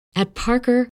At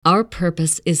Parker, our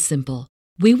purpose is simple.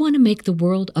 We want to make the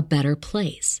world a better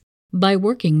place by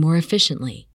working more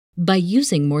efficiently, by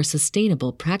using more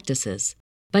sustainable practices,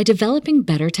 by developing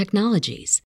better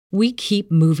technologies. We keep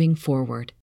moving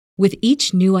forward. With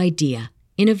each new idea,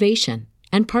 innovation,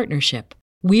 and partnership,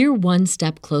 we're one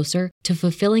step closer to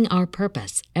fulfilling our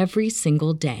purpose every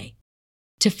single day.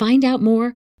 To find out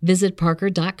more, visit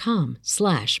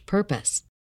parker.com/purpose.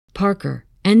 Parker,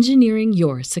 engineering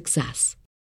your success.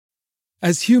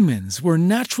 As humans, we're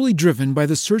naturally driven by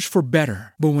the search for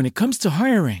better. But when it comes to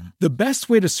hiring, the best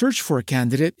way to search for a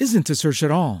candidate isn't to search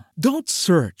at all. Don't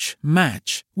search,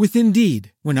 match with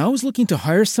Indeed. When I was looking to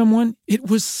hire someone, it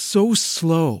was so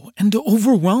slow and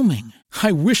overwhelming.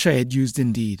 I wish I had used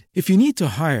Indeed. If you need to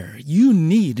hire, you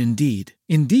need Indeed.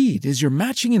 Indeed is your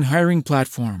matching and hiring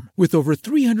platform with over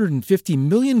 350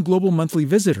 million global monthly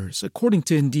visitors, according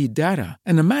to Indeed data,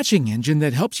 and a matching engine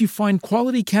that helps you find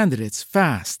quality candidates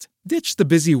fast. Ditch the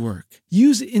busy work.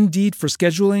 Use Indeed for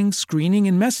scheduling, screening,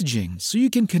 and messaging so you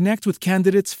can connect with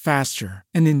candidates faster.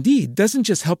 And Indeed doesn't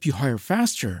just help you hire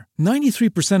faster.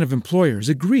 93% of employers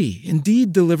agree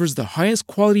Indeed delivers the highest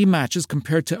quality matches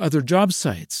compared to other job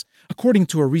sites, according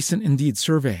to a recent Indeed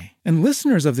survey. And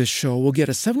listeners of this show will get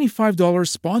a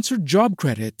 $75 sponsored job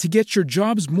credit to get your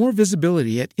jobs more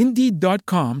visibility at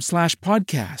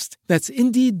Indeed.com/podcast. That's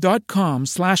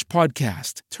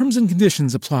Indeed.com/podcast. Terms and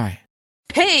conditions apply.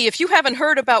 Hey, if you haven't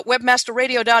heard about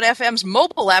WebmasterRadio.fm's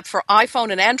mobile app for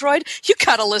iPhone and Android, you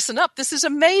gotta listen up. This is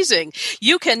amazing.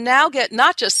 You can now get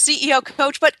not just CEO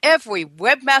Coach, but every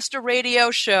Webmaster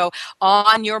Radio show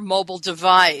on your mobile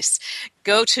device.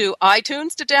 Go to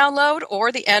iTunes to download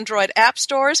or the Android app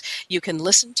stores. You can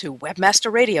listen to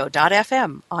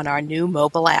WebmasterRadio.fm on our new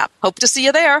mobile app. Hope to see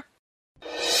you there.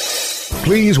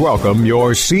 Please welcome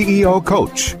your CEO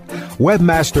Coach.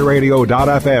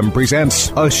 WebmasterRadio.fm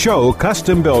presents a show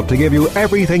custom built to give you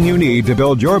everything you need to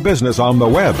build your business on the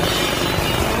web.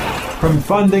 From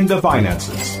funding to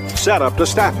finances, setup to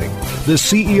staffing, the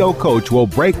CEO Coach will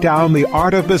break down the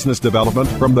art of business development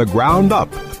from the ground up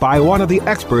by one of the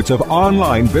experts of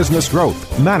online business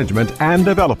growth, management, and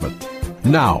development.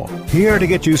 Now, here to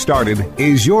get you started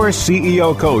is your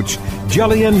CEO Coach,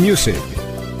 Jillian Muessig.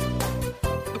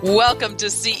 Welcome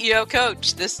to CEO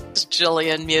Coach. This is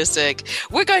Jillian Muessig.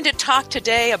 We're going to talk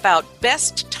today about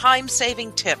best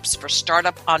time-saving tips for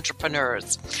startup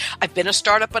entrepreneurs. I've been a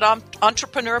startup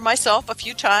entrepreneur myself a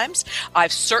few times.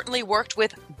 I've certainly worked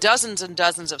with dozens and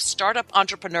dozens of startup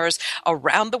entrepreneurs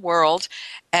around the world,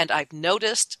 and I've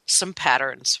noticed some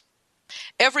patterns.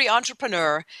 Every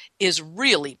entrepreneur is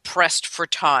really pressed for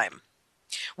time.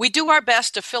 We do our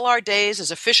best to fill our days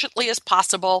as efficiently as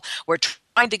possible. We're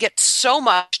trying to get so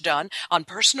much done on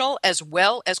personal as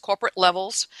well as corporate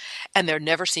levels, and there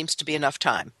never seems to be enough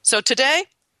time. So today,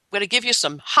 I'm going to give you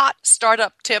some hot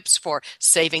startup tips for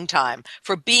saving time,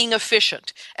 for being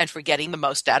efficient, and for getting the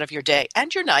most out of your day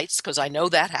and your nights, because I know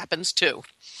that happens too.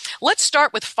 Let's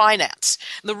start with finance.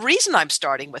 The reason I'm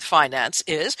starting with finance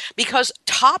is because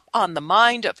top on the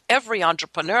mind of every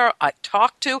entrepreneur I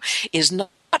talk to is not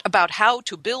about how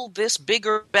to build this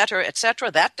bigger, better,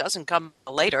 etc. That doesn't come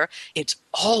later. It's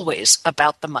always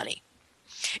about the money.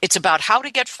 It's about how to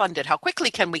get funded. How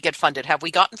quickly can we get funded? Have we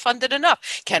gotten funded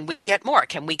enough? Can we get more?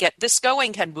 Can we get this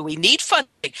going? Can we need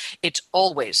funding? It's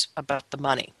always about the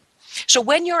money. So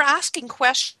when you're asking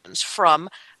questions from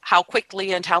how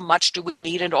quickly and how much do we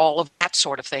need and all of that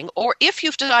sort of thing, or if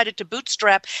you've decided to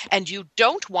bootstrap and you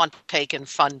don't want to take in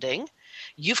funding,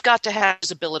 you've got to have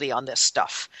visibility on this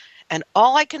stuff. And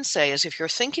all I can say is if you're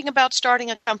thinking about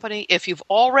starting a company, if you've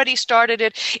already started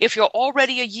it, if you're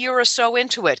already a year or so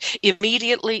into it,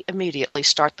 immediately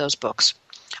start those books.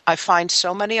 I find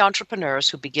so many entrepreneurs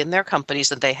who begin their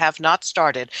companies and they have not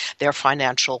started their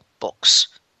financial books.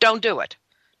 Don't do it.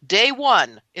 Day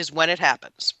one is when it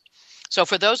happens. So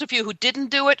for those of you who didn't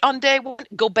do it on day one,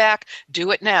 go back,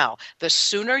 do it now. The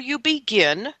sooner you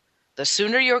begin, the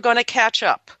sooner you're going to catch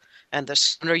up. And the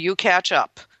sooner you catch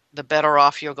up, the better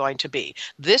off you're going to be.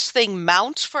 This thing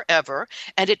mounts forever,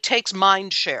 and it takes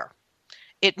mind share.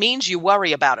 It means you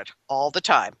worry about it all the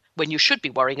time when you should be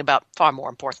worrying about far more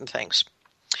important things.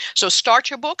 So start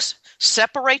your books,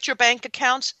 separate your bank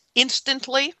accounts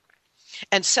instantly,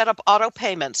 and set up auto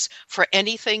payments for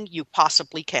anything you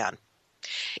possibly can.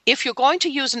 If you're going to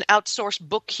use an outsourced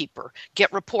bookkeeper,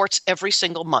 get reports every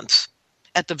single month.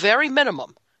 At the very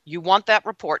minimum, you want that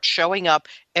report showing up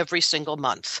every single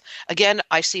month. Again,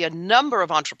 I see a number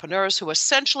of entrepreneurs who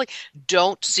essentially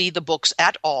don't see the books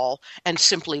at all and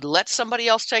simply let somebody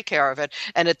else take care of it.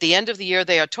 And at the end of the year,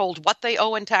 they are told what they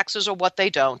owe in taxes or what they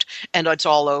don't, and it's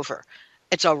all over.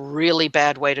 It's a really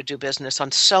bad way to do business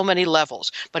on so many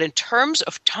levels. But in terms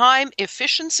of time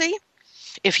efficiency,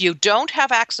 if you don't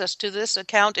have access to this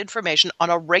account information on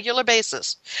a regular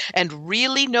basis and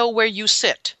really know where you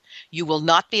sit, you will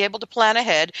not be able to plan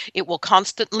ahead. It will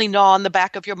constantly gnaw on the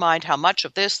back of your mind how much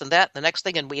of this and that, the next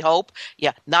thing, and we hope,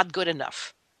 not good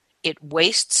enough. It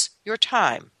wastes your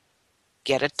time.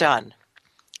 Get it done.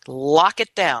 Lock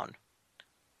it down.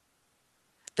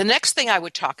 The next thing I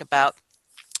would talk about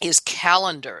is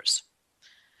calendars,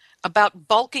 about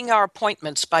bulking our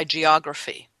appointments by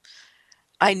geography.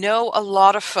 I know a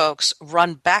lot of folks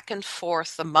run back and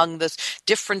forth among the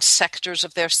different sectors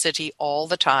of their city all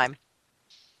the time.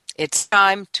 It's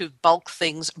time to bulk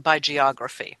things by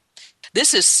geography.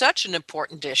 This is such an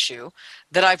important issue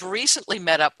that I've recently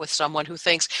met up with someone who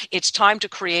thinks it's time to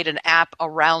create an app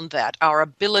around that, our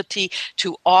ability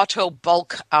to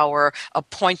auto-bulk our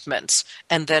appointments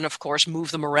and then, of course,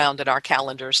 move them around in our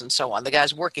calendars and so on. The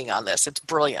guy's working on this. It's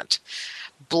brilliant.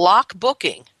 Block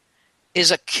booking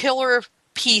is a killer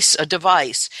piece, a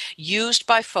device used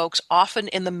by folks often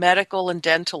in the medical and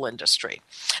dental industry.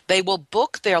 They will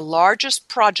book their largest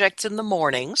projects in the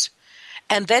mornings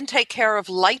and then take care of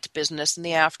light business in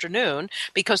the afternoon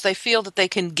because they feel that they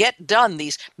can get done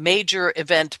these major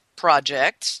event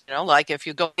projects, like if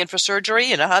you go in for surgery,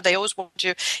 how they always want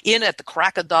you in at the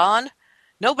crack of dawn.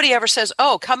 Nobody ever says,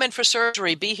 oh, come in for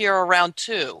surgery, be here around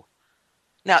 2.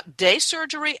 Now, day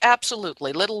surgery,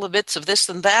 absolutely. Little bits of this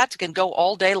and that can go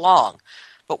all day long.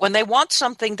 But when they want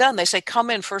something done, they say, come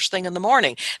in first thing in the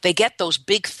morning. They get those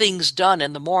big things done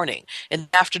in the morning. In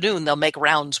the afternoon, they'll make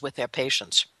rounds with their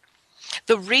patients.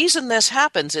 The reason this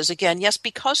happens is, again, yes,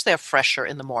 because they're fresher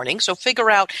in the morning. So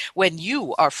figure out when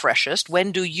you are freshest.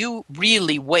 When do you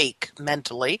really wake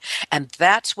mentally? And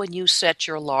that's when you set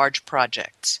your large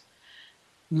projects.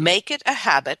 Make it a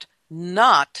habit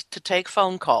not to take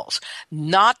phone calls,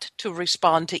 not to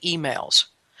respond to emails,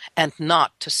 and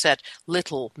not to set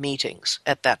little meetings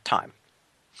at that time.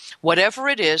 Whatever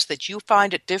it is that you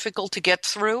find it difficult to get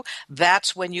through,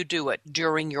 that's when you do it,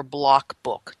 during your block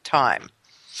book time.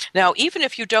 Now, even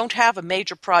if you don't have a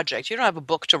major project, you don't have a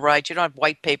book to write, you don't have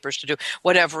white papers to do,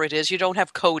 whatever it is, you don't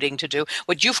have coding to do,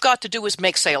 what you've got to do is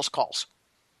make sales calls.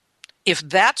 If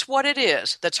that's what it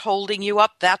is that's holding you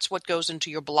up, that's what goes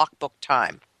into your block book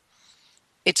time.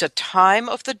 It's a time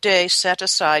of the day set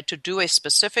aside to do a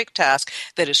specific task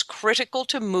that is critical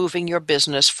to moving your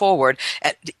business forward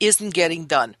and isn't getting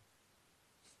done.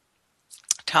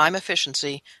 Time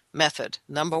efficiency method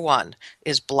number 1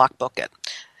 is block book it.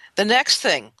 The next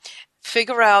thing,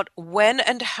 figure out when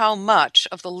and how much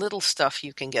of the little stuff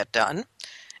you can get done,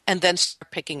 and then start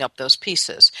picking up those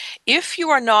pieces. If you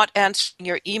are not answering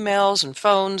your emails and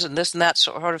phones and this and that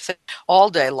sort of thing all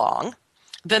day long,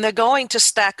 then they're going to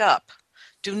stack up.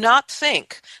 Do not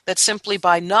think that simply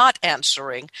by not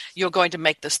answering, you're going to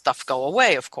make this stuff go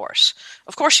away, of course.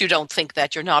 Of course you don't think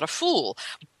that. You're not a fool.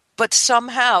 But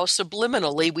somehow,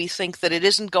 subliminally, we think that it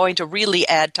isn't going to really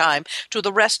add time to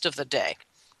the rest of the day.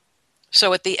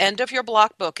 So at the end of your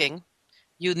block booking,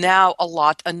 you now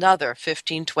allot another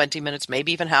 15, 20 minutes,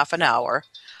 maybe even half an hour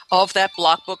of that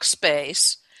block book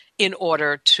space in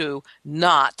order to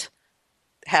not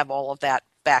have all of that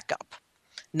back up.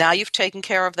 Now you've taken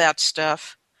care of that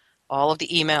stuff, all of the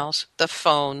emails, the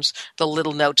phones, the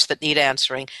little notes that need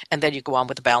answering, and then you go on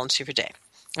with the balance of your day.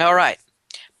 All right,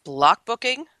 block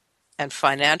booking and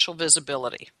financial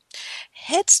visibility.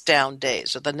 Heads down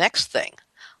days are the next thing.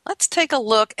 Let's take a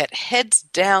look at heads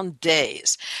down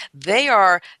days. They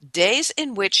are days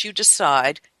in which you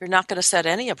decide you're not going to set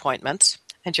any appointments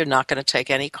and you're not going to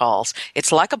take any calls.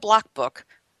 It's like a block book,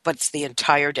 but it's the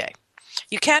entire day.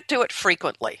 You can't do it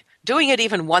frequently. Doing it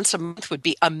even once a month would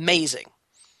be amazing.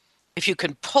 If you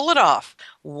can pull it off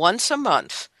once a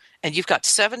month and you've got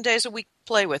 7 days a week to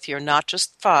play with, you're not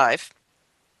just 5.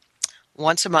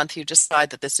 Once a month, you decide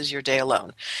that this is your day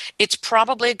alone. It's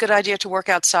probably a good idea to work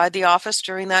outside the office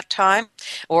during that time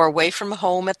or away from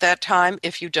home at that time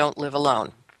if you don't live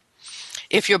alone.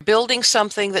 If you're building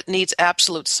something that needs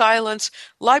absolute silence,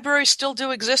 libraries still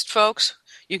do exist, folks.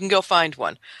 You can go find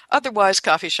one. Otherwise,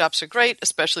 coffee shops are great,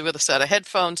 especially with a set of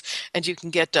headphones, and you can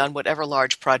get done whatever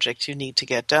large project you need to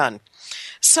get done.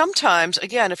 Sometimes,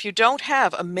 again, if you don't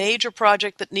have a major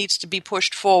project that needs to be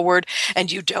pushed forward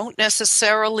and you don't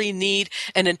necessarily need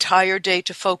an entire day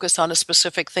to focus on a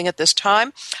specific thing at this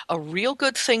time, a real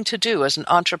good thing to do as an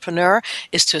entrepreneur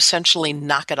is to essentially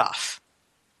knock it off.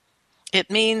 It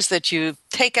means that you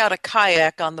take out a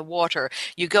kayak on the water,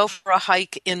 you go for a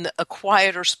hike in a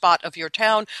quieter spot of your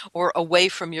town or away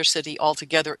from your city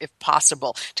altogether if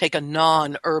possible. Take a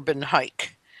non-urban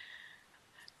hike.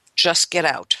 Just get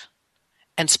out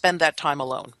and spend that time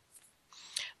alone.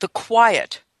 The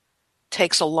quiet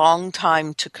takes a long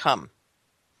time to come.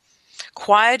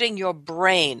 Quieting your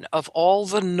brain of all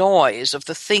the noise of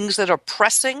the things that are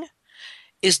pressing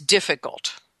is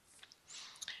difficult.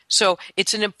 So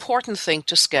it's an important thing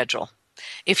to schedule.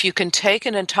 If you can take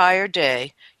an entire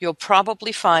day, you'll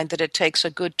probably find that it takes a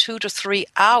good 2 to 3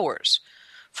 hours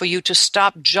for you to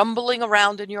stop jumbling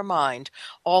around in your mind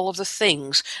all of the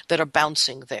things that are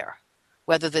bouncing there.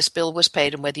 Whether this bill was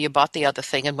paid and whether you bought the other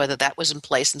thing and whether that was in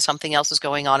place and something else is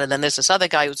going on, and then there's this other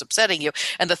guy who's upsetting you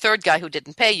and the third guy who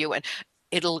didn't pay you, and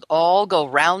it'll all go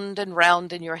round and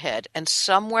round in your head. And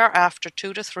somewhere after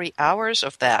 2 to 3 hours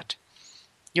of that,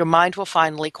 your mind will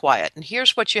finally quiet. And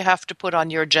here's what you have to put on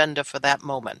your agenda for that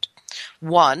moment.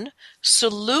 1,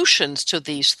 solutions to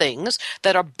these things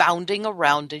that are bounding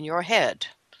around in your head.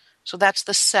 So that's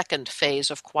the second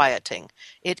phase of quieting.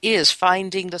 It is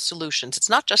finding the solutions. It's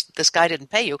not just that this guy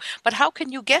didn't pay you, but how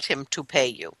can you get him to pay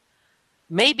you?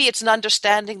 Maybe it's an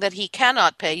understanding that he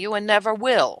cannot pay you and never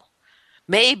will.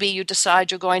 Maybe you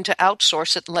decide you're going to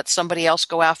outsource it and let somebody else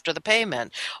go after the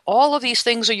payment. All of these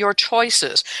things are your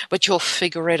choices, but you'll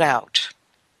figure it out.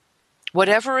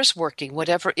 Whatever is working,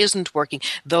 whatever isn't working,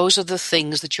 those are the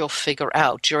things that you'll figure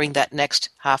out during that next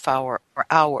half hour or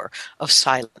hour of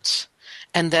silence.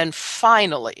 And then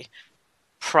finally,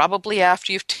 probably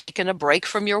after you've taken a break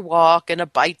from your walk and a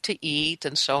bite to eat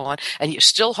and so on, and you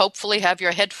still hopefully have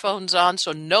your headphones on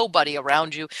so nobody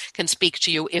around you can speak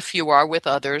to you if you are with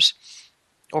others,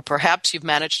 or perhaps you've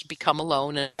managed to become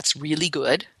alone and that's really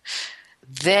good,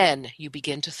 then you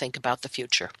begin to think about the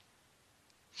future.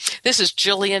 This is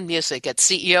Jillian Muessig at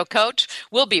CEO Coach.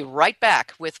 We'll be right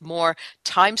back with more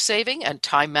time-saving and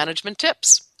time management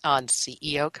tips on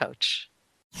CEO Coach.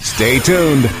 Stay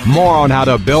tuned. More on how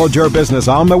to build your business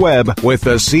on the web with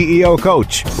the CEO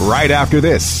Coach right after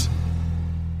this.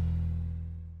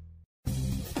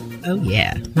 Oh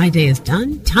yeah, my day is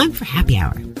done. Time for happy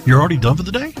hour. You're already done for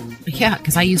the day? Yeah,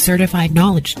 because I use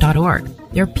CertifiedKnowledge.org.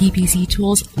 Their PPC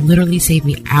tools literally save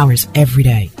me hours every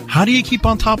day. How do you keep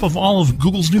on top of all of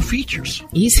Google's new features?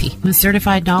 Easy. With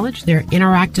Certified Knowledge, their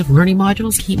interactive learning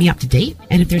modules keep me up to date.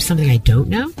 And if there's something I don't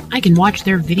know, I can watch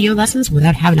their video lessons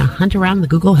without having to hunt around the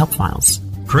Google help files.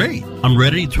 Great. I'm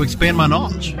ready to expand my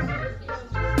knowledge.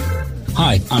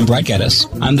 Hi, I'm Brett Geddes.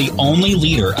 I'm the only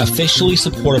leader officially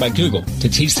supported by Google to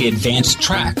teach the advanced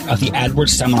track of the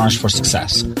AdWords Seminars for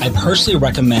Success. I personally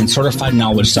recommend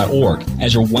CertifiedKnowledge.org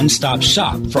as your one-stop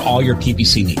shop for all your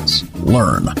PPC needs.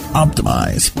 Learn,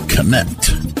 optimize,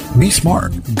 connect. Be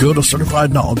smart. Go to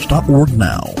CertifiedKnowledge.org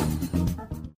now.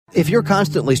 If you're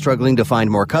constantly struggling to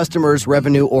find more customers,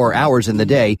 revenue, or hours in the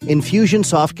day,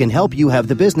 Infusionsoft can help you have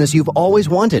the business you've always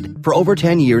wanted. For over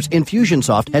 10 years,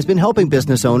 Infusionsoft has been helping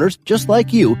business owners just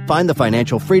like you find the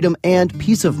financial freedom and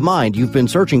peace of mind you've been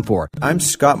searching for. I'm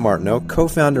Scott Martineau,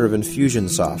 co-founder of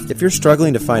Infusionsoft. If you're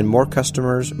struggling to find more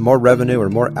customers, more revenue, or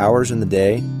more hours in the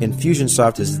day,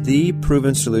 Infusionsoft is the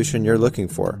proven solution you're looking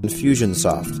for.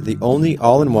 Infusionsoft, the only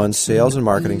all-in-one sales and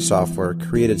marketing software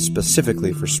created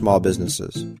specifically for small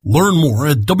businesses. Learn more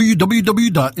at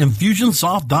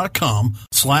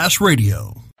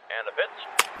www.infusionsoft.com/radio.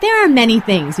 There are many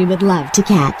things we would love to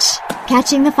catch.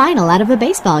 Catching the final out of a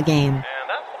baseball game. And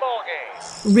that's the ball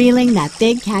game. Reeling that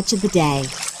big catch of the day.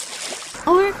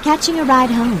 Or catching a ride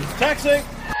home. Taxi!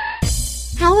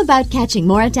 How about catching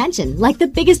more attention like the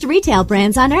biggest retail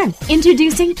brands on earth?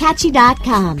 Introducing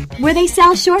Catchy.com, where they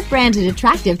sell short-branded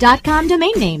attractive.com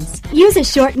domain names. Use a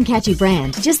short and catchy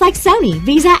brand, just like Sony,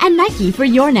 Visa, and Nike for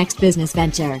your next business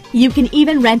venture. You can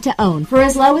even rent to own for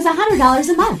as low as $100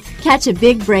 a month. Catch a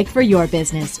big break for your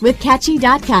business with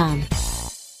Catchy.com.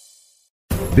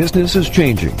 Business is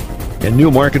changing, and new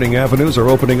marketing avenues are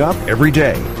opening up every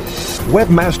day.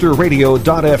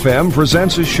 Webmasterradio.fm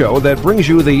presents a show that brings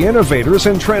you the innovators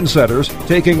and trendsetters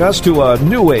taking us to a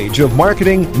new age of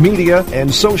marketing, media,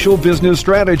 and social business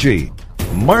strategy.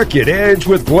 Market Edge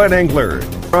with Glenn Engler.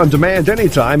 On demand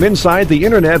anytime inside the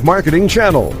Internet Marketing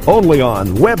Channel. Only on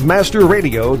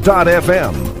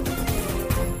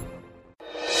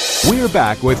Webmasterradio.fm. We're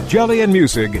back with Jillian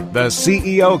Muessig, the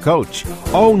CEO Coach.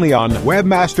 Only on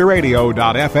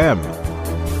Webmasterradio.fm.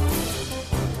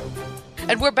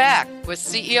 And we're back with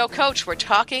CEO Coach. We're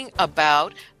talking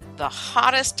about the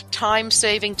hottest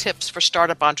time-saving tips for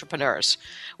startup entrepreneurs.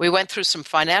 We went through some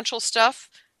financial stuff,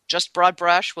 just broad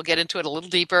brush. We'll get into it a little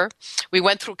deeper. We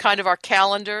went through kind of our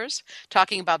calendars,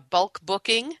 talking about bulk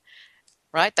booking,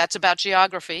 right? That's about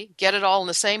geography. Get it all in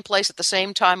the same place at the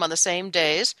same time on the same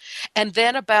days. And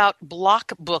then about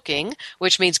block booking,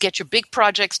 which means get your big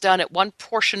projects done at one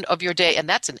portion of your day, and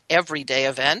that's an everyday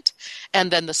event,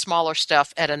 and then the smaller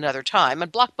stuff at another time.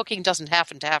 And block booking doesn't have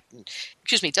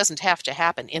to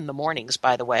happen in the mornings,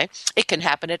 by the way. It can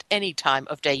happen at any time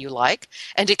of day you like,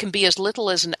 and it can be as little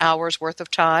as an hour's worth of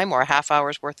time or a half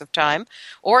hour's worth of time,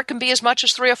 or it can be as much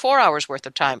as 3 or 4 hours worth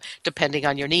of time, depending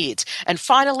on your needs. And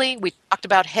finally, we talked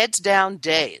about heads down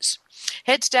days.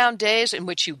 Heads down days in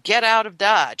which you get out of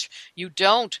Dodge. You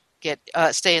don't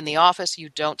stay in the office. You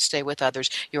don't stay with others.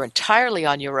 You're entirely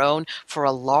on your own for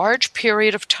a large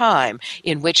period of time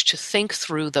in which to think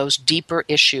through those deeper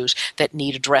issues that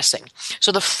need addressing.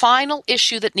 So the final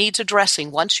issue that needs addressing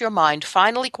once your mind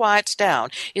finally quiets down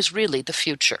is really the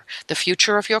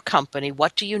future of your company.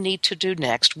 What do you need to do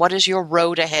next? What is your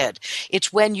road ahead?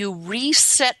 It's when you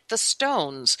reset the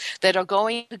stones that are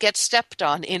going to get stepped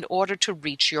on in order to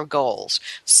reach your goals.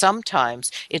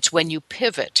 Sometimes it's when you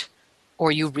pivot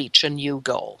or you reach a new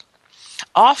goal.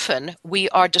 Often we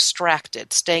are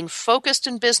distracted. Staying focused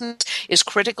in business is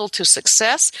critical to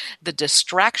success. The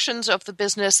distractions of the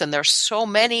business, and there's so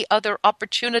many other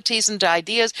opportunities and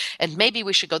ideas, and maybe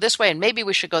we should go this way and maybe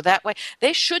we should go that way,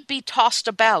 they should be tossed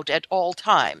about at all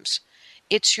times.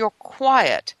 It's your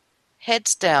quiet,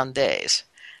 heads down days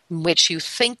in which you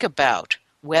think about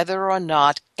whether or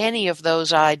not any of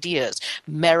those ideas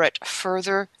merit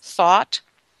further thought,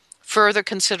 further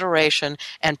consideration,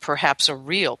 and perhaps a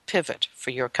real pivot for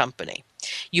your company.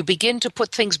 You begin to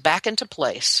put things back into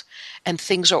place, and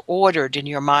things are ordered in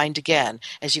your mind again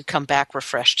as you come back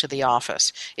refreshed to the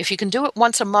office. If you can do it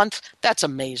once a month, that's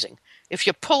amazing. If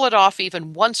you pull it off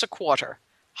even once a quarter,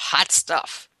 hot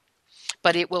stuff.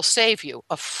 But it will save you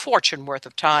a fortune worth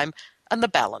of time and the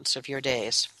balance of your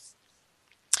days.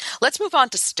 Let's move on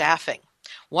to staffing.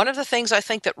 One of the things I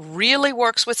think that really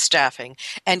works with staffing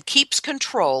and keeps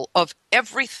control of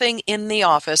everything in the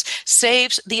office,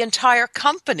 saves the entire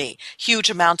company huge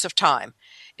amounts of time,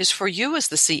 is for you as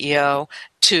the CEO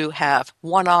to have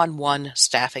one-on-one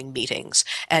staffing meetings,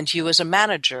 and you as a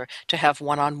manager to have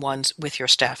one-on-ones with your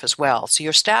staff as well. So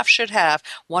your staff should have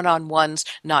one-on-ones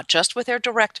not just with their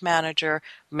direct manager,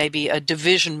 maybe a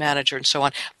division manager and so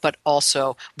on, but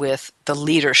also with the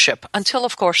leadership until,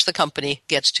 of course, the company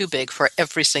gets too big for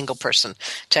every single person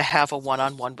to have a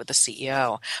one-on-one with the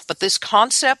CEO. But this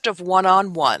concept of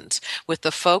one-on-ones with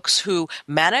the folks who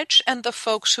manage and the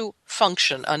folks who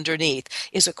function underneath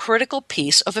is a critical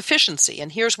piece of efficiency.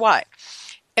 And here's why.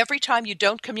 Every time you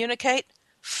don't communicate,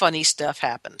 funny stuff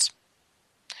happens.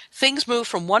 Things move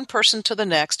from one person to the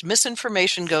next.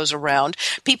 Misinformation goes around.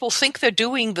 People think they're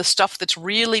doing the stuff that's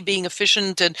really being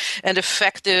efficient and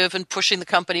effective and pushing the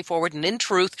company forward. And in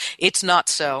truth, it's not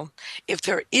so. If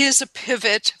there is a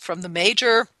pivot from the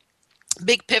major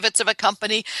big pivots of a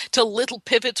company to little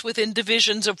pivots within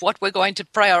divisions of what we're going to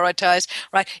prioritize,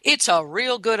 right? It's a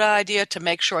real good idea to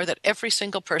make sure that every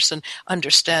single person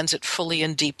understands it fully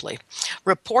and deeply.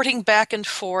 Reporting back and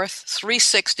forth,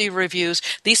 360 reviews,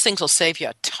 these things will save you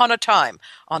a ton of time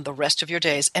on the rest of your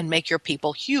days and make your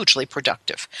people hugely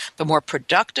productive. The more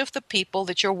productive the people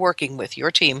that you're working with,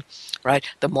 your team, right,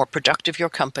 the more productive your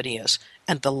company is.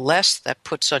 And the less that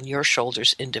puts on your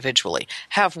shoulders individually.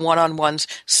 Have one-on-ones,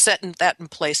 set that in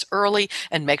place early,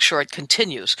 and make sure it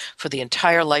continues for the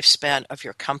entire lifespan of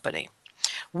your company.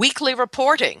 Weekly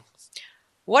reporting.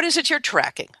 What is it you're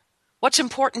tracking? What's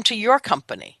important to your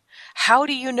company? How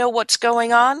do you know what's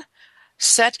going on?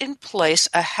 Set in place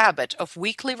a habit of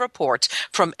weekly reports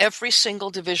from every single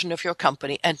division of your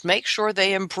company and make sure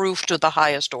they improve to the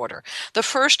highest order. The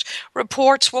first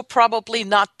reports will probably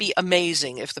not be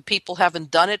amazing. If the people haven't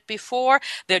done it before,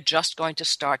 they're just going to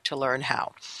start to learn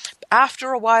how.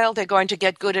 After a while, they're going to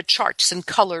get good at charts and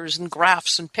colors and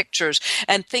graphs and pictures,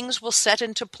 and things will set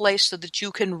into place so that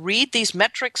you can read these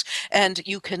metrics and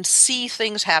you can see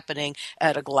things happening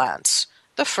at a glance.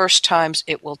 The first times,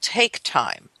 it will take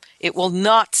time. It will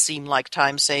not seem like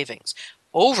time savings.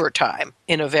 Over time,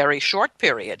 in a very short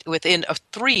period, within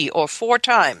 3 or 4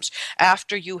 times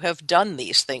after you have done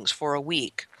these things for a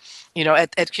week,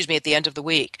 at the end of the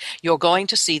week, you're going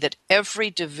to see that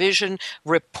every division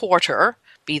reporter,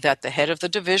 be that the head of the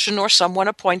division or someone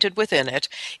appointed within it,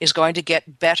 is going to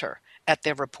get better at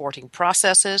their reporting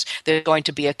processes. There's going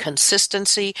to be a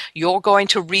consistency. You're going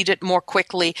to read it more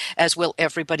quickly, as will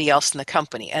everybody else in the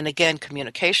company. And again,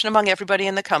 communication among everybody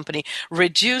in the company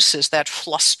reduces that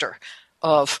fluster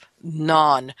of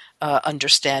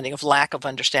non-understanding, of lack of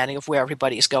understanding of where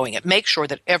everybody is going. It makes sure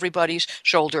that everybody's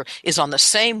shoulder is on the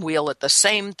same wheel at the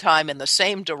same time in the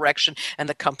same direction, and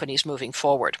the company's moving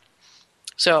forward.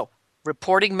 So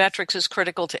Reporting metrics is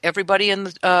critical to everybody in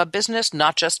the business,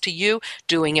 not just to you.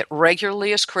 Doing it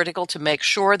regularly is critical to make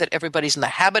sure that everybody's in the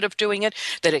habit of doing it,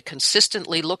 that it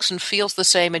consistently looks and feels the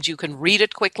same and you can read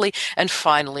it quickly, and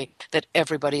finally, that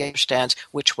everybody understands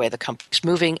which way the company's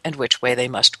moving and which way they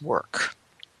must work.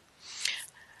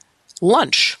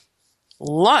 Lunch.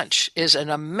 Lunch is an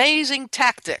amazing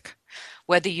tactic,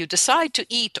 whether you decide to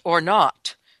eat or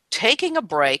not. Taking a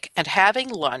break and having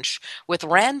lunch with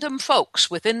random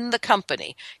folks within the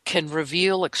company can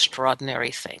reveal extraordinary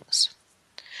things.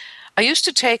 I used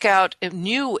to take out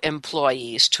new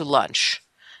employees to lunch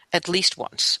at least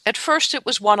once. At first it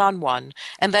was one-on-one,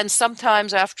 and then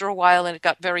sometimes after a while, and it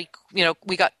got very,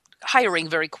 we got hiring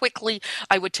very quickly,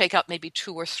 I would take out maybe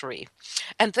 2 or 3.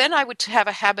 And then I would have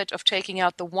a habit of taking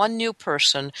out the one new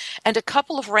person and a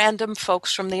couple of random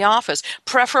folks from the office,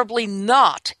 preferably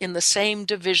not in the same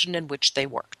division in which they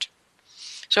worked.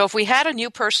 So if we had a new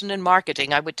person in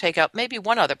marketing, I would take out maybe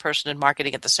one other person in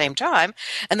marketing at the same time,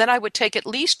 and then I would take at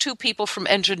least 2 people from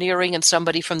engineering and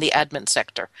somebody from the admin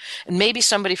sector, and maybe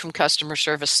somebody from customer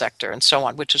service sector and so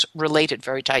on, which is related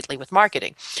very tightly with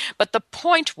marketing. But the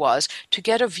point was to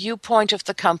get a viewpoint of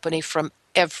the company from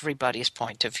everybody's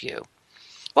point of view.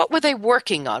 What were they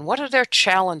working on? What are their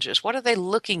challenges? What are they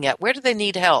looking at? Where do they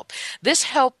need help? This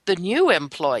helped the new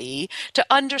employee to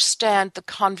understand the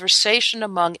conversation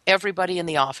among everybody in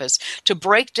the office, to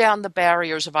break down the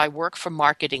barriers of I work for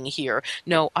marketing here.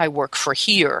 No, I work for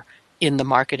here in the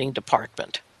marketing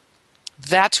department.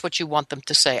 That's what you want them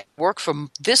to say. I work for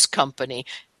this company,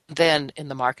 then in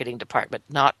the marketing department,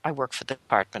 not I work for the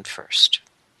department first.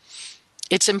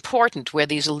 It's important where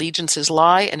these allegiances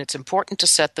lie, and it's important to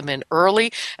set them in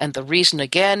early. And the reason,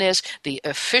 again, is the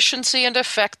efficiency and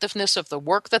effectiveness of the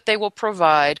work that they will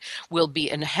provide will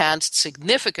be enhanced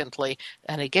significantly,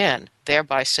 and again,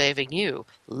 thereby saving you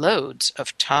loads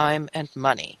of time and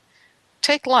money.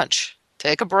 Take lunch.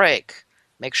 Take a break.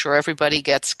 Make sure everybody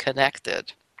gets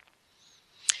connected.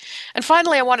 And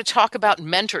finally, I want to talk about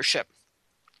mentorship.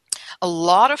 A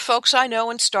lot of folks I know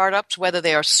in startups, whether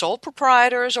they are sole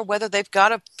proprietors or whether they've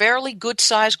got a fairly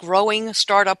good-sized growing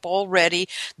startup already,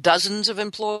 dozens of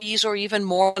employees or even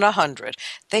more than 100,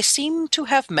 they seem to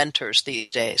have mentors these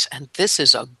days, and this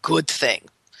is a good thing.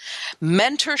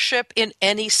 Mentorship in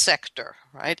any sector,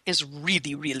 right, is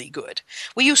really, really good.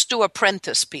 We used to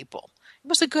apprentice people. It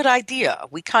was a good idea.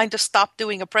 We kind of stopped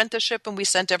doing apprenticeship and we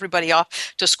sent everybody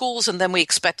off to schools, and then we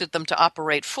expected them to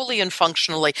operate fully and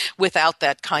functionally without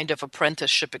that kind of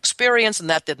apprenticeship experience, and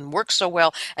that didn't work so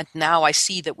well. And now I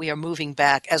see that we are moving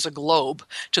back as a globe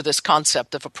to this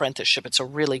concept of apprenticeship. It's a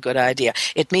really good idea.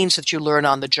 It means that you learn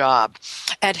on the job.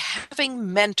 And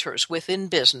having mentors within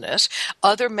business,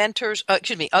 other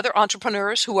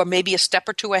entrepreneurs who are maybe a step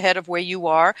or two ahead of where you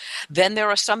are. Then there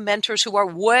are some mentors who are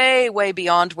way, way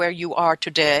beyond where you are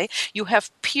today. You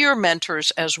have peer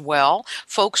mentors as well,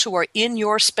 folks who are in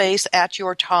your space at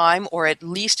your time, or at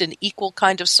least in equal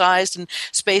kind of sized and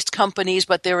spaced companies,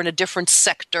 but they're in a different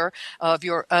sector of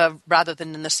your rather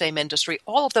than in the same industry.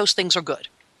 All of those things are good,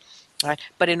 right?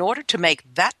 But in order to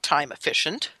make that time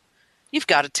efficient, you've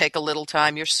got to take a little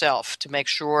time yourself to make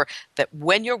sure that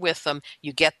when you're with them,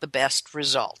 you get the best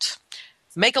result.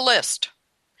 Make a list.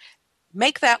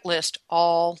 Make that list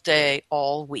all day,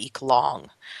 all week long.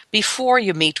 Before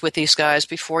you meet with these guys,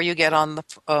 before you get on the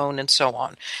phone and so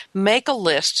on. Make a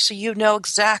list so you know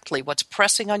exactly what's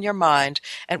pressing on your mind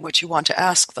and what you want to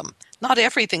ask them. Not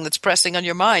everything that's pressing on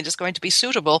your mind is going to be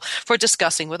suitable for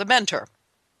discussing with a mentor.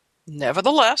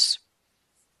 Nevertheless,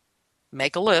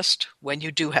 make a list when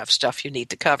you do have stuff you need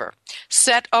to cover.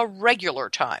 Set a regular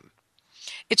time.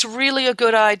 It's really a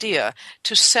good idea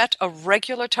to set a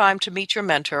regular time to meet your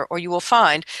mentor, or you will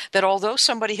find that although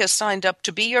somebody has signed up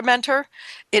to be your mentor,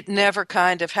 it never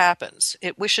kind of happens.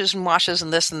 It wishes and washes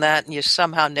and this and that, and you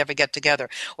somehow never get together.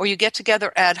 Or you get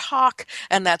together ad hoc,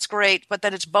 and that's great, but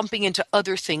then it's bumping into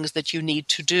other things that you need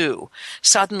to do.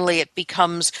 Suddenly it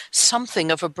becomes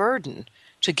something of a burden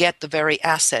to get the very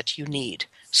asset you need.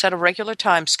 Set a regular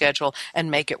time schedule and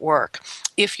make it work.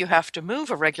 If you have to move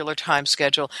a regular time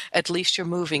schedule, at least you're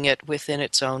moving it within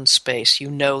its own space. You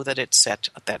know that it's set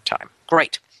at that time.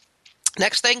 Great.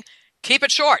 Next thing, keep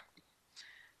it short.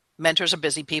 Mentors are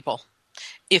busy people.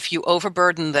 If you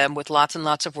overburden them with lots and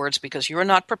lots of words because you're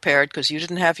not prepared, because you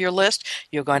didn't have your list,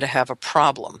 you're going to have a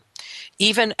problem.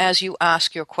 Even as you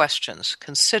ask your questions,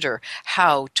 consider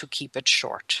how to keep it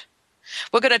short.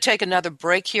 We're going to take another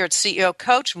break here at CEO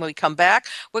Coach. When we come back,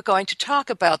 we're going to talk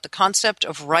about the concept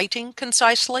of writing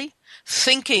concisely,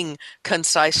 thinking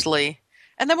concisely,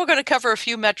 and then we're going to cover a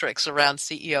few metrics around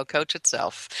CEO Coach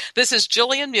itself. This is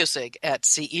Jillian Muessig at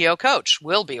CEO Coach.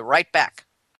 We'll be right back.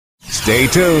 Stay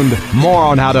tuned. More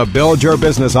on how to build your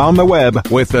business on the web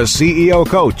with the CEO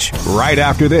Coach right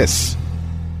after this.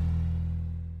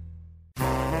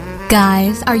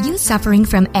 Guys, are you suffering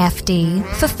from FD,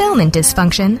 fulfillment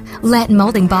dysfunction? Let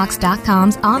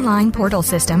MoldingBox.com's online portal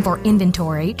system for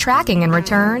inventory, tracking, and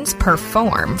returns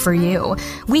perform for you.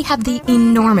 We have the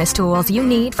enormous tools you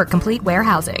need for complete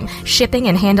warehousing, shipping,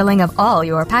 and handling of all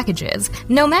your packages,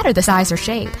 no matter the size or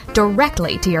shape,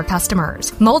 directly to your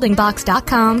customers.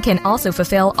 MoldingBox.com can also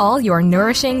fulfill all your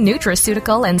nourishing,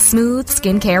 nutraceutical, and smooth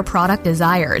skincare product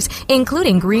desires,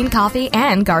 including green coffee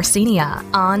and Garcinia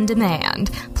on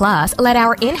demand. Plus, let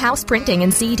our in-house printing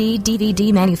and CD,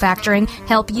 DVD manufacturing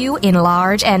help you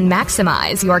enlarge and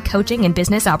maximize your coaching and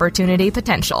business opportunity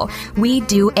potential. We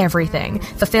do everything.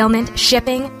 Fulfillment,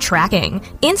 shipping, tracking,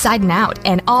 inside and out,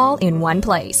 and all in one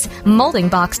place.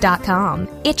 MoldingBox.com.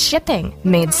 It's shipping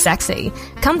made sexy.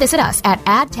 Come visit us at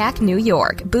AdTech New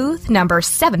York, booth number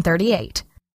 738.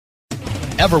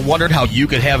 Ever wondered how you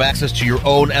could have access to your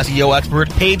own SEO expert,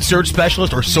 paid search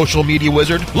specialist, or social media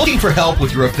wizard? Looking for help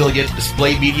with your affiliate,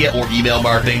 display media, or email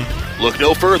marketing? Look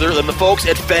no further than the folks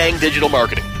at Fang Digital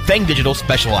Marketing. Fang Digital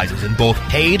specializes in both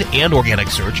paid and organic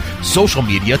search, social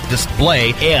media,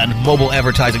 display, and mobile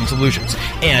advertising solutions,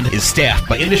 and is staffed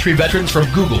by industry veterans from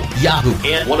Google, Yahoo,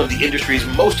 and one of the industry's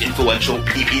most influential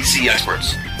PPC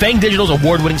experts. Fang Digital's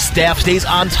award-winning staff stays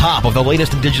on top of the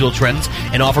latest in digital trends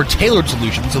and offer tailored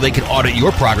solutions so they can audit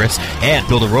your progress and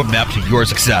build a roadmap to your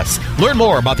success. Learn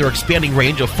more about their expanding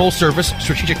range of full-service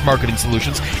strategic marketing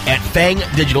solutions at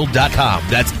fangdigital.com.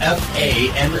 That's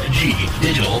F-A-N-G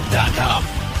digital.com.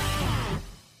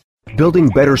 Building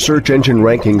better search engine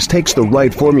rankings takes the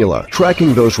right formula.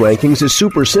 Tracking those rankings is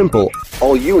super simple.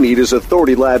 All you need is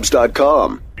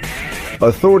authoritylabs.com.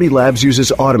 Authority Labs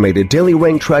uses automated daily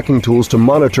rank tracking tools to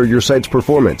monitor your site's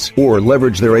performance or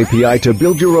leverage their API to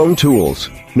build your own tools.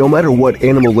 No matter what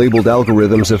animal-labeled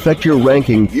algorithms affect your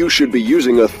ranking, you should be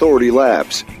using Authority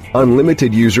Labs.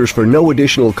 Unlimited users for no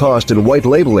additional cost and white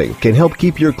labeling can help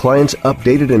keep your clients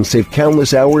updated and save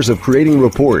countless hours of creating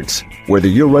reports. Whether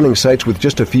you're running sites with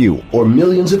just a few or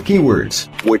millions of keywords,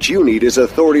 what you need is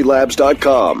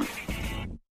authoritylabs.com.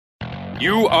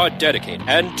 You are dedicated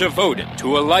and devoted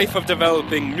to a life of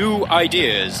developing new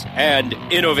ideas and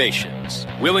innovations,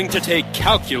 willing to take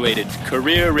calculated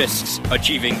career risks,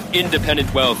 achieving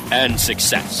independent wealth and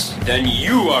success. Then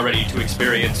you are ready to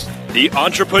experience the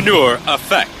Entrepreneur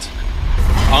Effect.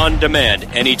 On demand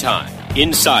anytime,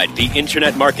 inside the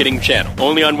Internet Marketing Channel,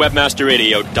 only on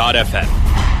webmasterradio.fm.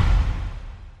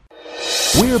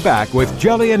 We're back with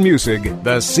Jillian Muessig,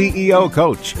 the CEO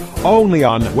Coach, only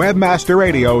on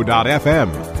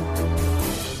webmasterradio.fm.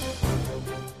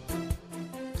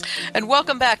 And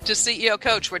welcome back to CEO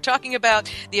Coach. We're talking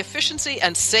about the efficiency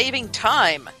and saving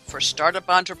time for startup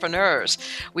entrepreneurs.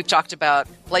 We've talked about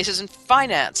places in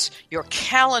finance, your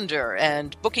calendar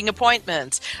and booking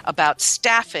appointments, about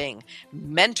staffing,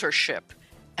 mentorship,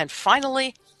 and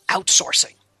finally,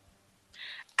 outsourcing.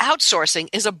 Outsourcing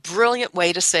is a brilliant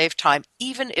way to save time,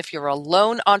 even if you're a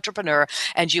lone entrepreneur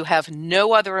and you have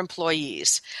no other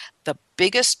employees. The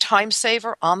biggest time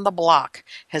saver on the block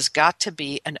has got to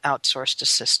be an outsourced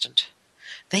assistant.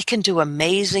 They can do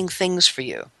amazing things for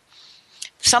you.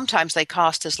 Sometimes they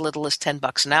cost as little as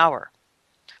 $10 an hour.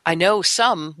 I know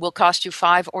some will cost you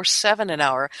 $5 or $7 an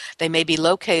hour. They may be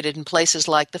located in places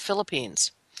like the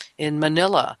Philippines, in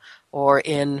Manila, or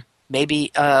in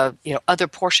maybe other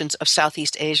portions of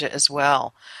Southeast Asia as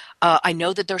well. I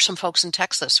know that there are some folks in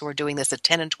Texas who are doing this at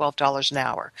 $10 and $12 an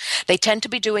hour. They tend to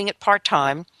be doing it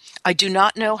part-time. I do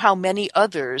not know how many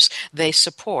others they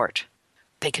support.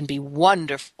 They can be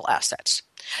wonderful assets.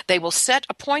 They will set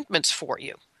appointments for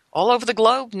you all over the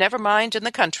globe, never mind in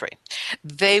the country.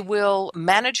 They will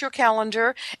manage your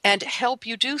calendar and help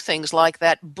you do things like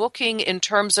that booking in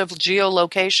terms of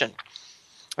geolocation,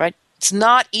 right? It's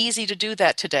not easy to do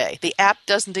that today. The app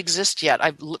doesn't exist yet.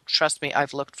 Trust me,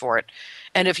 I've looked for it.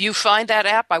 And if you find that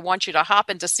app, I want you to hop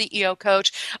into CEO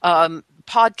Coach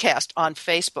podcast on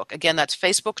Facebook. Again, that's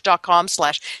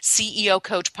facebook.com/CEO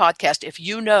Coach podcast. If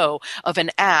you know of an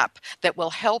app that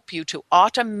will help you to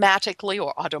automatically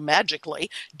or automagically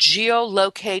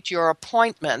geolocate your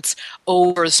appointments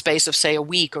over the space of, say, a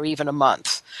week or even a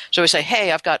month. So we say,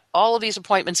 hey, I've got all of these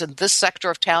appointments in this sector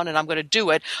of town, and I'm going to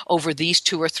do it over these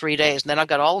 2 or 3 days. And then I've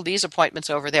got all of these appointments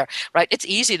over there, right? It's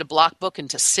easy to block book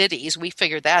into cities. We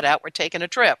figured that out. We're taking a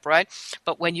trip, right?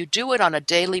 But when you do it on a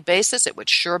daily basis, it would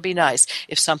sure be nice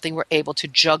if something were able to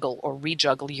juggle or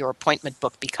rejuggle your appointment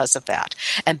book because of that.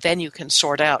 And then you can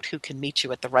sort out who can meet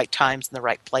you at the right times in the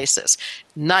right places.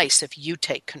 Nice if you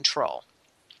take control.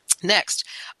 Next,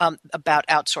 about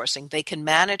outsourcing. They can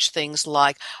manage things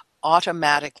like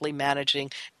automatically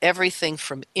managing everything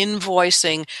from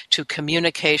invoicing to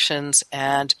communications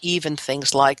and even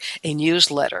things like a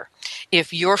newsletter.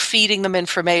 If you're feeding them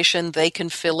information, they can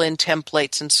fill in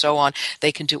templates and so on.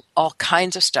 They can do all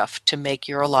kinds of stuff to make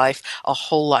your life a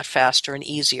whole lot faster and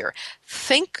easier.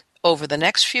 Think over the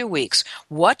next few weeks,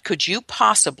 what could you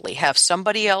possibly have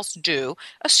somebody else do,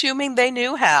 assuming they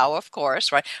knew how, of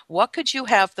course, right? What could you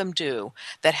have them do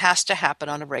that has to happen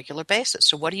on a regular basis?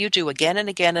 So what do you do again and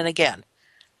again and again?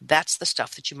 That's the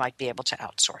stuff that you might be able to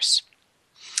outsource.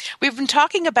 We've been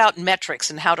talking about metrics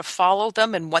and how to follow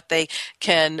them and what they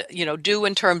can, do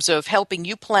in terms of helping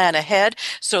you plan ahead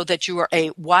so that you are a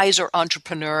wiser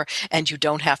entrepreneur and you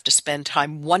don't have to spend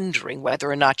time wondering whether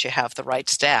or not you have the right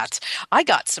stats. I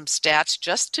got some stats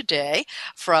just today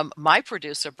from my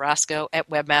producer, Brasco, at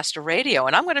Webmaster Radio,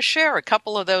 and I'm going to share a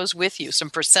couple of those with you,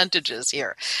 some percentages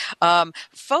here.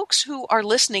 Folks who are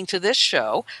listening to this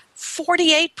show,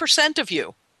 48% of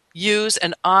you use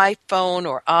an iPhone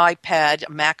or iPad, a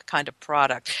Mac kind of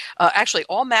product. Actually,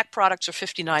 all Mac products are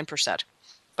 59%,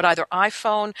 but either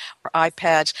iPhone or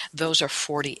iPads, those are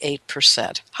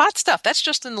 48%. Hot stuff. That's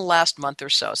just in the last month or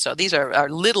so. So these are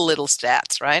little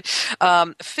stats, right?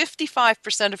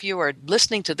 55% of you are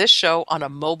listening to this show on a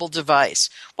mobile device.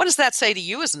 What does that say to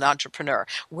you as an entrepreneur?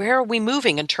 Where are we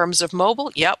moving in terms of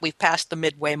mobile? Yeah, we've passed the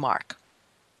midway mark.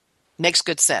 Makes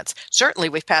good sense. Certainly,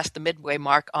 we've passed the midway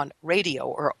mark on radio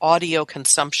or audio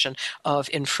consumption of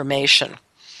information.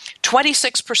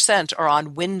 26% are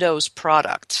on Windows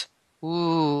product.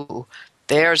 Ooh,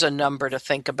 there's a number to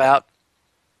think about.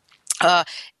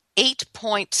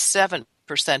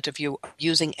 8.7% of you are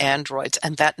using Androids,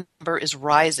 and that number is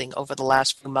rising over the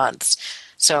last few months.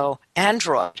 So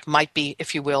Android might be,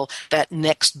 if you will, that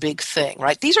next big thing,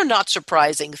 right? These are not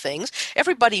surprising things.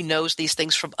 Everybody knows these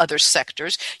things from other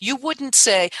sectors. You wouldn't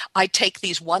say, I take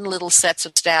these one little sets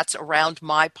of stats around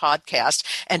my podcast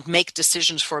and make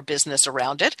decisions for a business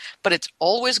around it, but it's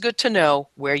always good to know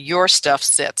where your stuff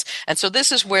sits. And so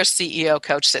this is where CEO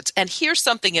Coach sits. And here's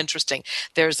something interesting.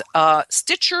 There's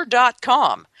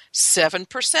Stitcher.com.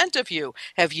 7% of you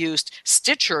have used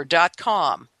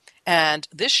Stitcher.com. And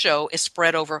this show is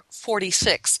spread over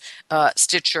 46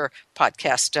 Stitcher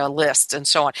podcast lists and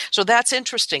so on. So that's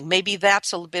interesting. Maybe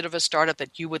that's a bit of a startup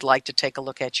that you would like to take a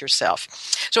look at yourself.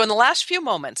 So in the last few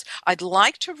moments, I'd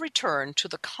like to return to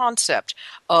the concept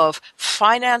of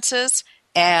finances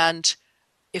and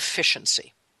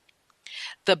efficiency.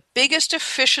 The biggest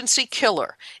efficiency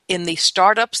killer in the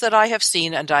startups that I have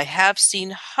seen, and I have seen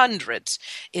hundreds,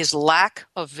 is lack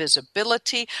of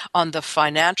visibility on the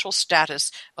financial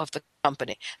status of the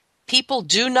company. People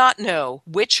do not know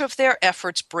which of their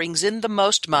efforts brings in the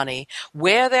most money,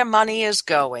 where their money is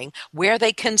going, where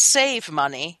they can save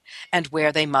money, and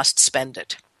where they must spend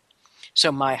it.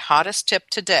 So my hottest tip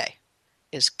today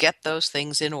is get those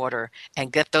things in order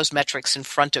and get those metrics in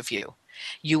front of you.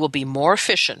 You will be more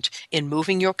efficient in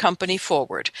moving your company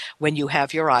forward when you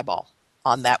have your eyeball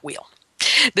on that wheel.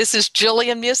 This is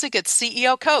Jillian Music at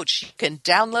CEO Coach. You can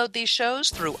download these shows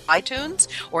through iTunes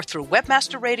or through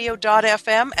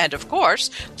webmasterradio.fm and, of course,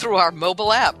 through our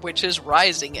mobile app, which is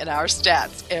rising in our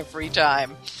stats every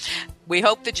time. We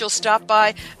hope that you'll stop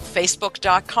by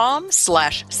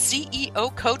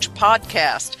facebook.com/CEO Coach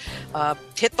Podcast.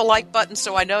 Hit the like button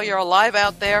so I know you're alive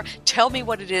out there. Tell me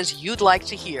what it is you'd like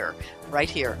to hear right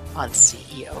here on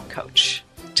CEO Coach.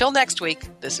 Till next week,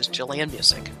 this is Jillian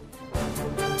Music.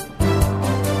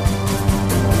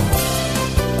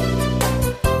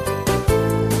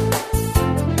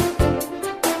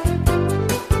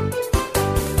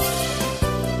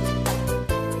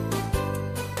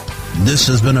 This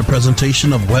has been a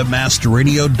presentation of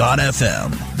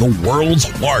WebmasterRadio.fm, the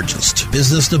world's largest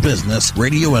business-to-business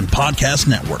radio and podcast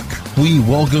network. We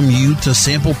welcome you to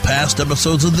sample past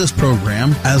episodes of this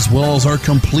program, as well as our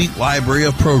complete library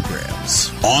of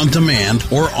programs, on demand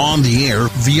or on the air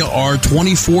via our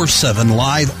 24/7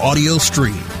 live audio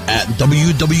stream at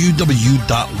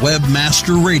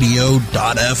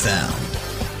www.webmasterradio.fm.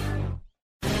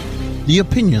 The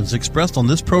opinions expressed on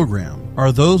this program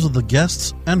are those of the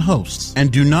guests and hosts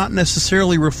and do not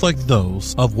necessarily reflect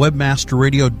those of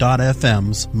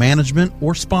WebmasterRadio.fm's management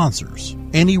or sponsors.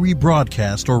 Any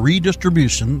rebroadcast or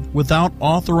redistribution without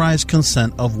authorized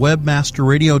consent of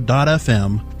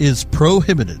WebmasterRadio.fm is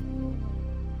prohibited.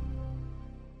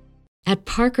 At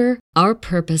Parker, our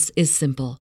purpose is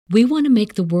simple. We want to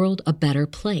make the world a better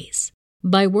place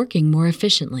by working more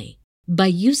efficiently, by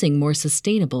using more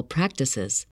sustainable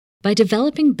practices, by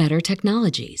developing better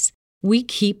technologies. We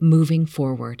keep moving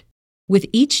forward. With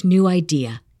each new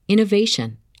idea,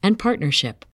 innovation, and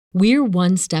partnership, we're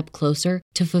one step closer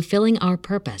to fulfilling our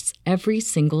purpose every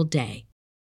single day.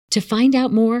 To find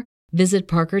out more, visit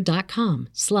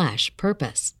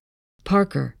parker.com/purpose.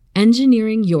 Parker,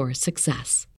 engineering your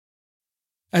success.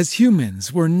 As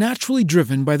humans, we're naturally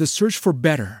driven by the search for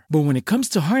better. But when it comes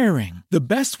to hiring, the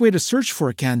best way to search for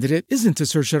a candidate isn't to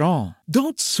search at all.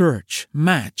 Don't search,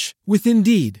 match with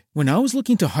Indeed. When I was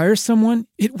looking to hire someone,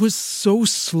 it was so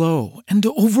slow and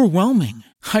overwhelming.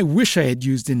 I wish I had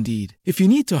used Indeed. If you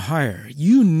need to hire,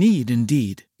 you need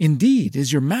Indeed. Indeed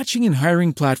is your matching and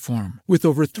hiring platform with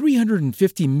over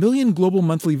 350 million global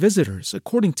monthly visitors,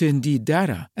 according to Indeed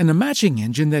data, and a matching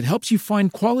engine that helps you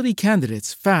find quality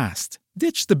candidates fast.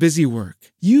 Ditch the busy work.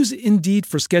 Use Indeed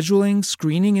for scheduling,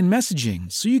 screening, and messaging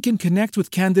so you can connect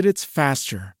with candidates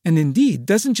faster. And Indeed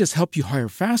doesn't just help you hire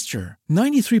faster.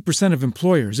 93% of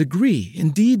employers agree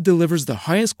Indeed delivers the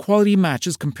highest quality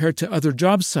matches compared to other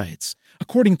job sites,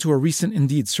 according to a recent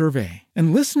Indeed survey.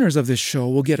 And listeners of this show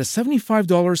will get a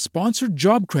 $75 sponsored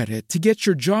job credit to get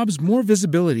your jobs more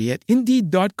visibility at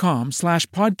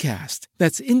Indeed.com/podcast.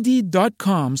 That's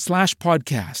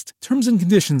Indeed.com/podcast. Terms and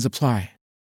conditions apply.